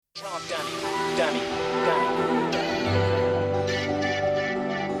I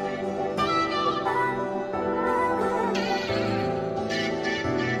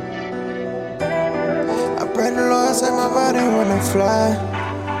pray the Lord save my body when I fly.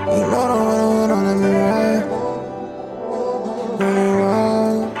 You know the one don't let me ride.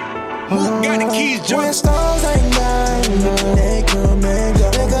 Who got the keys, John? When stars ain't dying, they come and go.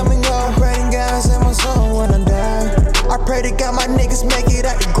 They come and go. Praying God save my soul when I die. I pray to God my niggas make it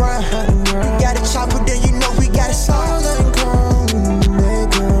out the grind. Got a chopper, then you know we got it. Stars ain't come, they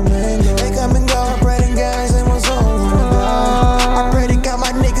come and go. They come and go. Praying God save my soul when I die. I pray to God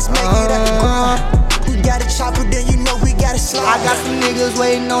my niggas make it out the grind. Got a chopper, then you know we got a slide. I got some niggas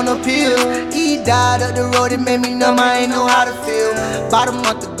waiting on a pill. He died up the road, it made me numb, I ain't know how to feel. About a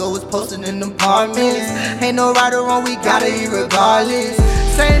month ago, was posting in them apartments. Ain't no right or wrong, we gotta eat regardless.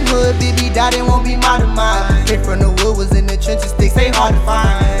 Same hood, BB died, it won't be my demise. Came from the wood, was in the trenches, sticks ain't hard to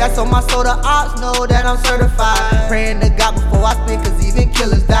find. That's on my soul, the ops know that I'm certified. Praying to God before I spin, cause even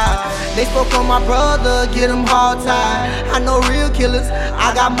killers die. They spoke on my brother, get him hard tied. I know real killers,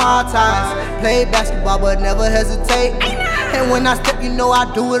 I got my ties. Play basketball, but never hesitate. And when I step, you know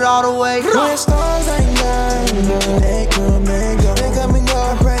I do it all the way. When stars ain't dying, they come and go. They come and go.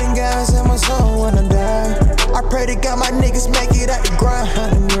 I pray to God save my soul when I die. I pray to God my niggas make it out the grind.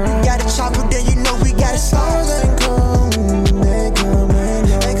 Got a chopper, then you know we got it. Stars ain't come, they come and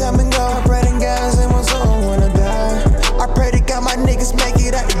go. They come and go. I pray to God save my soul when I die. I pray to God my niggas make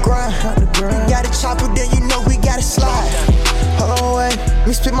it out the grind. Got a chopper, then you know we got it slide. Hold on, wait, let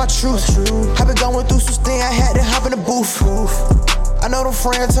me spit my truth. I been going through some things, I had to hop in the booth. I know them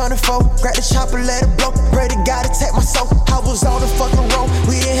friends turning foe. Grab the chopper, let it blow. Pray to God to take my soul. I was on the fucking road.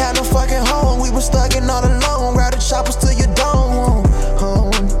 We didn't have no fucking home. We was stuck in all alone. Grab the choppers to your dome.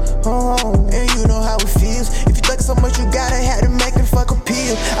 And you know how it feels. If you think so much, you gotta have to make it fuck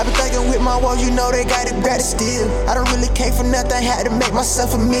appeal. I been thinking with my walls, you know they got it still. I don't really care for nothing, had to make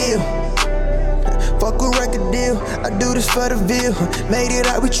myself a meal. Fuck a record deal, I do this for the view. Made it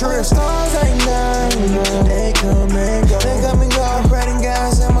out with trips. Stars ain't dying, they come and go. They come and go. I pray to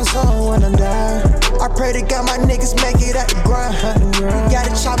God save my soul when I die. I pray to God my niggas make it out the grind. Got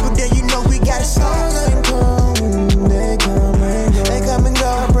a chopper, then you know we got it. Stars ain't come, they come and go. They come and go.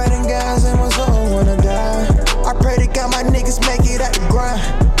 I pray to God save my soul when I die. I pray to God my niggas make it out the grind.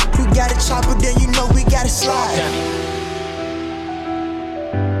 We got a chopper, then you know we got it slide.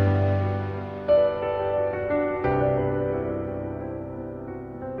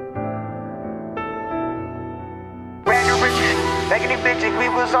 Back in the bitches, we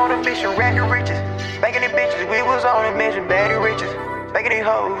was on a mission, ragged riches. Back in the bitches, we was on a mission, bagging riches. Back in the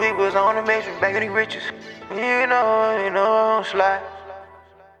hoes, we was on a mission, back in the riches. You know, slide.